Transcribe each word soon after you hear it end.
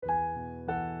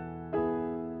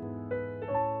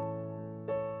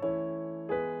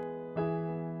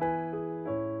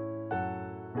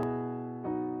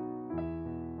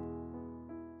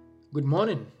Good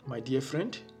morning, my dear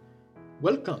friend.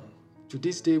 Welcome to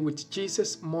this Day with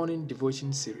Jesus morning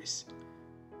devotion series.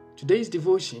 Today's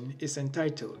devotion is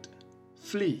entitled,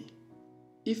 Flee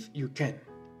If You Can.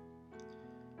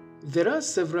 There are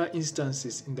several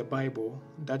instances in the Bible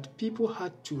that people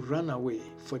had to run away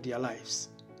for their lives.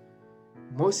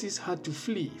 Moses had to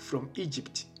flee from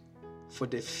Egypt for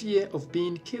the fear of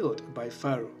being killed by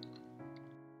Pharaoh.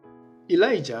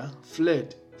 Elijah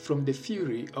fled from the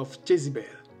fury of Jezebel.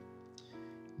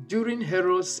 During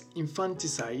Herod's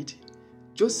infanticide,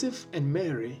 Joseph and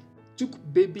Mary took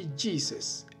baby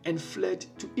Jesus and fled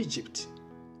to Egypt.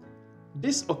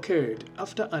 This occurred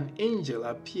after an angel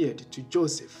appeared to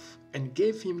Joseph and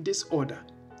gave him this order: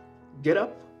 "Get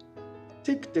up,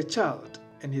 take the child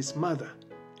and his mother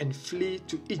and flee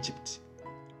to Egypt,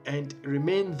 and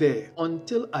remain there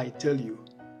until I tell you,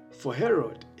 for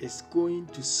Herod is going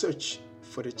to search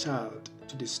for the child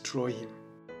to destroy him."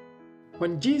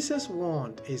 When Jesus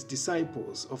warned his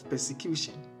disciples of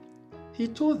persecution, he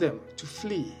told them to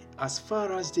flee as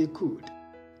far as they could.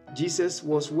 Jesus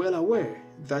was well aware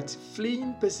that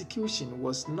fleeing persecution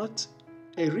was not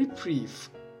a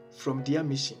reprieve from their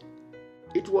mission.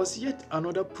 It was yet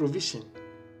another provision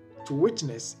to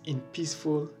witness in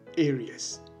peaceful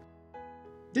areas.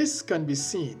 This can be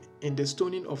seen in the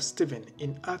stoning of Stephen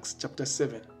in Acts chapter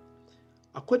 7.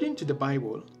 According to the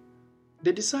Bible,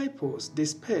 the disciples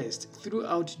dispersed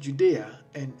throughout Judea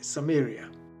and Samaria,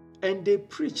 and they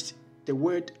preached the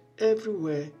word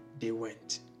everywhere they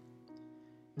went.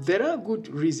 There are good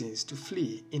reasons to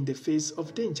flee in the face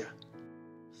of danger.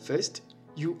 First,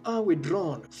 you are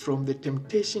withdrawn from the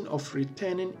temptation of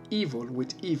returning evil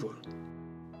with evil.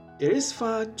 It is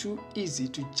far too easy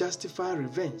to justify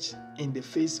revenge in the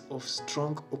face of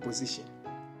strong opposition.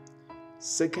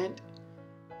 Second,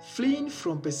 fleeing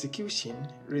from persecution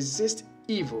resists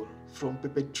evil from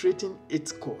perpetrating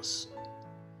its course.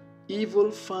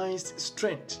 Evil finds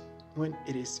strength when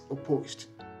it is opposed.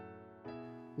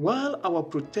 While our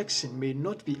protection may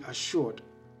not be assured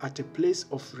at a place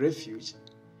of refuge,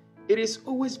 it is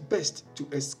always best to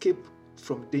escape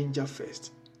from danger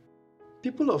first.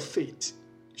 People of faith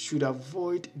should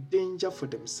avoid danger for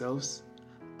themselves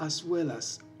as well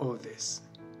as others.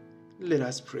 Let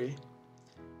us pray.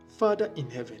 Father in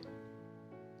heaven,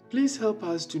 please help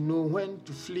us to know when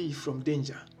to flee from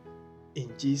danger.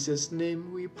 In Jesus'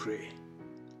 name we pray.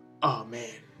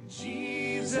 Amen.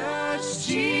 Jesus,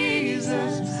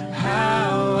 Jesus,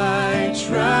 how I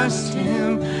trust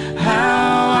Him,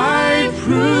 how I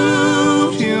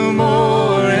prove Him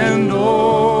more and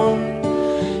more.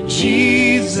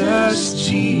 Jesus,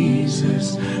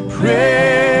 Jesus,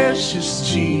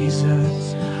 precious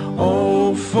Jesus,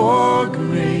 oh, for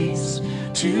grace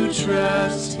to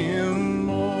trust Him more.